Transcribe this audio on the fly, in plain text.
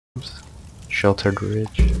Sheltered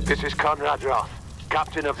Ridge. This is Conrad Roth,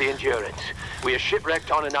 captain of the Endurance. We are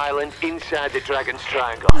shipwrecked on an island inside the Dragon's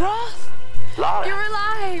Triangle. Roth! Lara! You're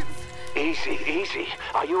alive! Easy, easy.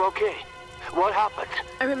 Are you okay? What happened?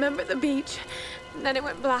 I remember the beach, and then it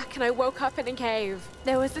went black and I woke up in a cave.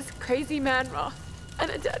 There was this crazy man, Roth,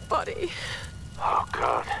 and a dead body. Oh,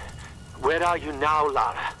 God. Where are you now,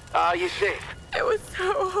 Lara? Are you safe? It was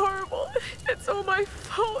so horrible. It's all my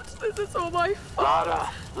fault. This is all my fault. Lara,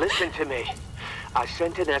 listen to me. I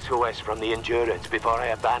sent an SOS from the Endurance before I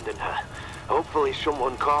abandoned her. Hopefully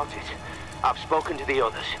someone caught it. I've spoken to the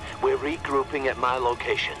others. We're regrouping at my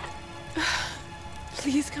location.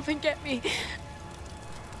 Please come and get me.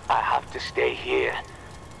 I have to stay here.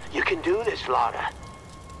 You can do this, Lara.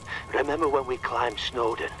 Remember when we climbed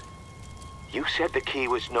Snowden? You said the key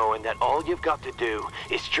was knowing that all you've got to do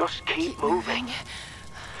is just keep moving.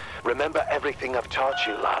 Remember everything I've taught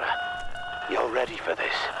you, Lara. You're ready for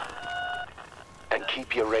this. And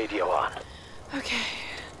keep your radio on. Okay.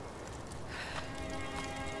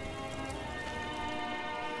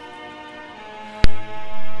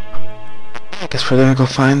 I guess we're gonna go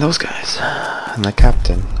find those guys. And the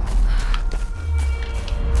captain.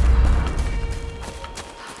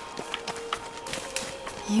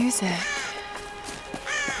 Music.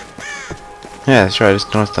 Yeah, that's right. I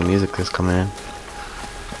just noticed the music is coming in.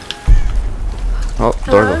 Oh,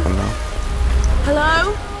 door's open now.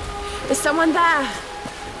 Hello? Is someone there?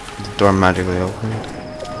 The door magically opened.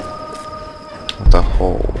 What the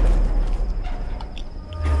hole?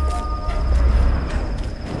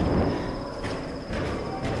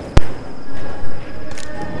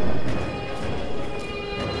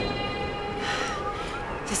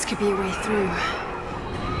 This could be a way through.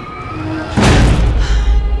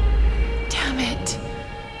 Damn it.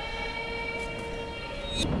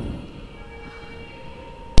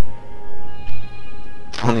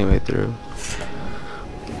 Only way through.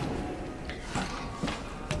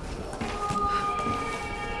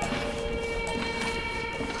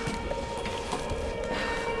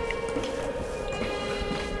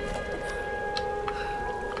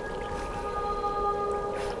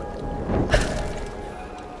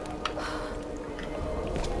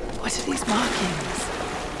 What are these markings?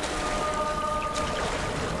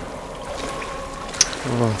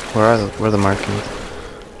 Oh, where are the markings?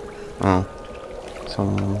 Oh.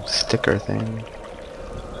 Some sticker thing.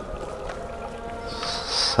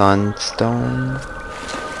 Sunstone,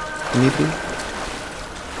 maybe?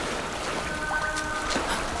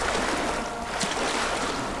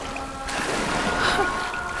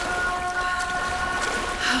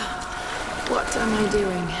 What am I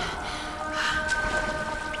doing?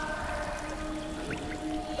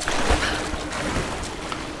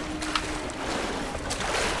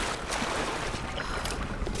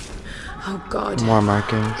 Oh God. More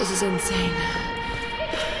markings. This is insane.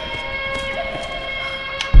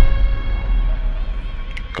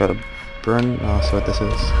 Gotta burn. Oh, that's what this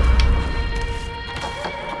is.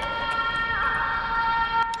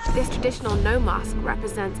 This traditional no mask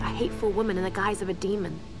represents a hateful woman in the guise of a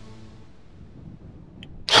demon.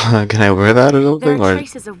 Can I wear that or something? There are Or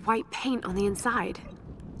traces of white paint on the inside.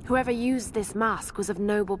 Whoever used this mask was of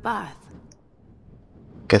noble birth.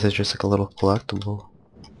 guess it's just like a little collectible.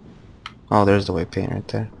 Oh, there's the white paint right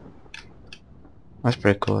there. That's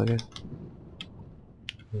pretty cool, I guess.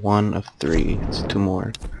 1 of 3. It's 2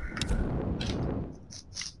 more.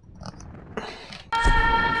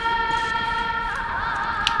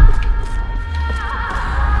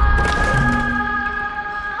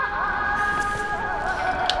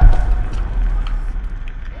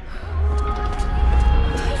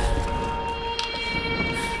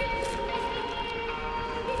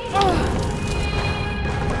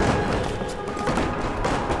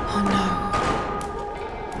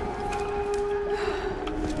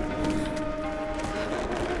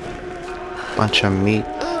 Bunch of meat.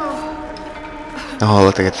 Oh,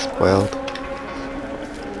 looks like it's spoiled.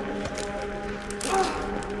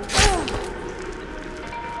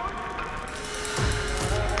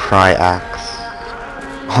 Pry axe.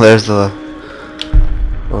 Oh, there's the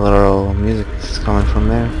literal music that's coming from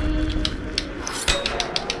there.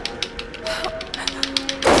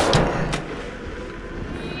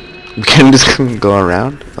 You can just go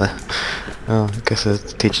around? Oh, I guess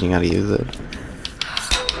it's teaching you how to use it.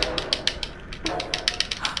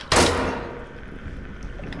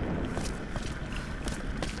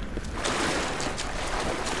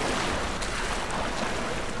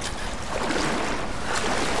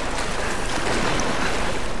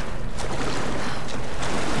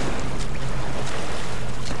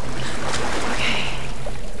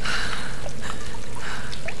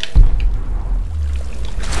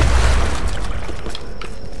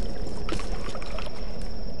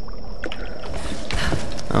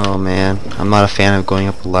 not a fan of going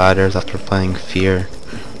up ladders after playing Fear.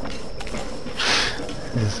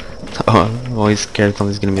 I'm always scared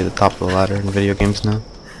something's gonna be at the top of the ladder in video games now.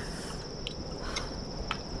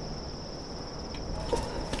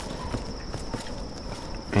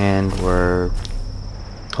 And we're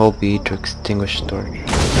hold B to extinguish storage.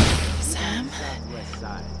 Sam?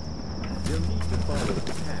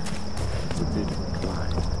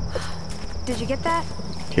 Did you get that?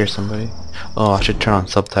 Hear somebody? Oh, I should turn on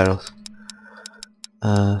subtitles.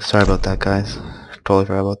 Sorry about that, guys. Totally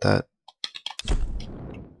forgot about that.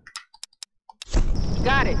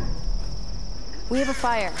 Got it. We have a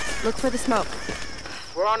fire. Look for the smoke.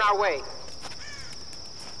 We're on our way.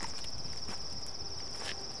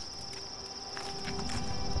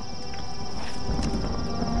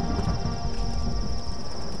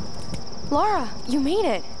 Laura, you made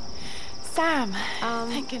it. Sam.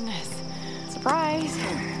 Thank goodness. Surprise.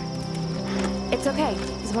 It's okay.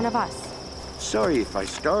 He's one of us. Sorry if I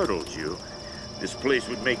startled you. This place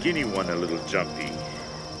would make anyone a little jumpy.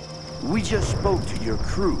 We just spoke to your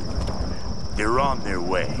crew. They're on their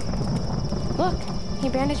way. Look, he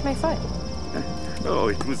bandaged my foot. Oh,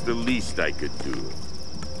 it was the least I could do.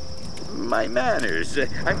 My manners.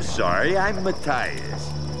 I'm sorry, I'm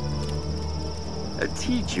Mathias. A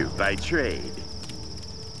teacher by trade.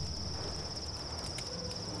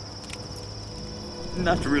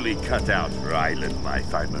 Not really cut out for island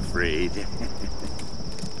life, I'm afraid.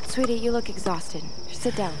 Sweetie, you look exhausted.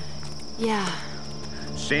 Sit down. Yeah.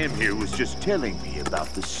 Sam here was just telling me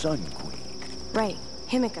about the Sun Queen. Right,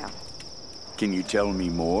 Himiko. Can you tell me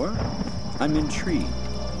more? I'm intrigued.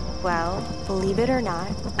 Well, believe it or not,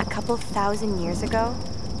 a couple thousand years ago,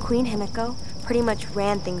 Queen Himiko pretty much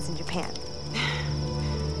ran things in Japan.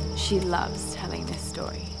 She loves telling this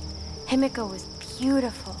story. Himiko was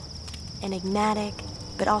beautiful, enigmatic,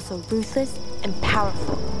 but also ruthless and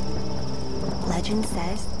powerful. Legend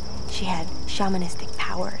says she had shamanistic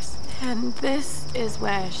powers. And this is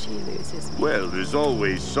where she loses me. Well, there's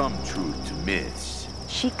always some truth to myths.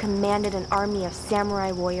 She commanded an army of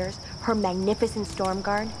samurai warriors, her magnificent storm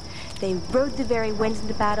guard. They rode the very winds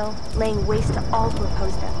into battle, laying waste to all who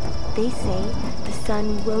opposed them. They say the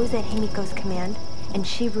sun rose at Himiko's command, and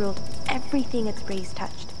she ruled everything its rays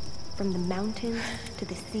touched, from the mountains to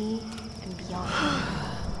the sea and beyond.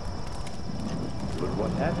 But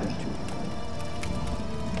what happened to you?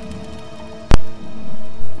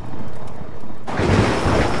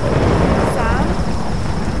 Sam?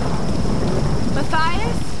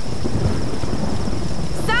 Mathias?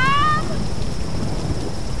 Sam!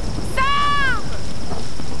 Sam!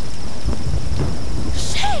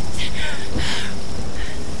 Shit!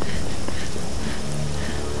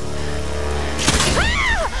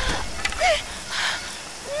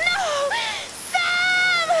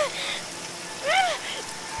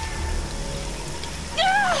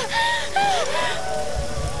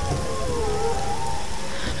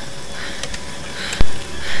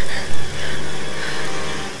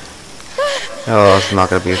 Oh, it's not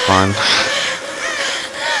gonna be fun.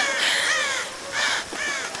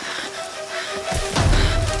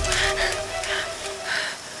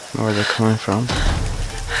 Where are they coming from?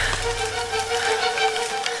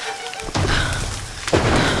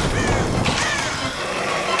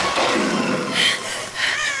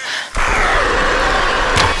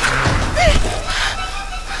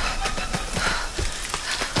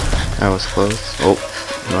 That was close. Oh,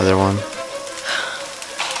 another one.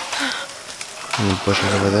 Any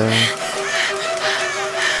bushes over there?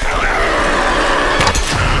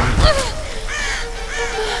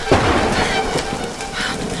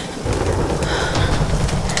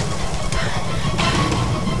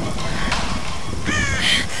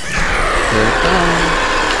 Here it comes.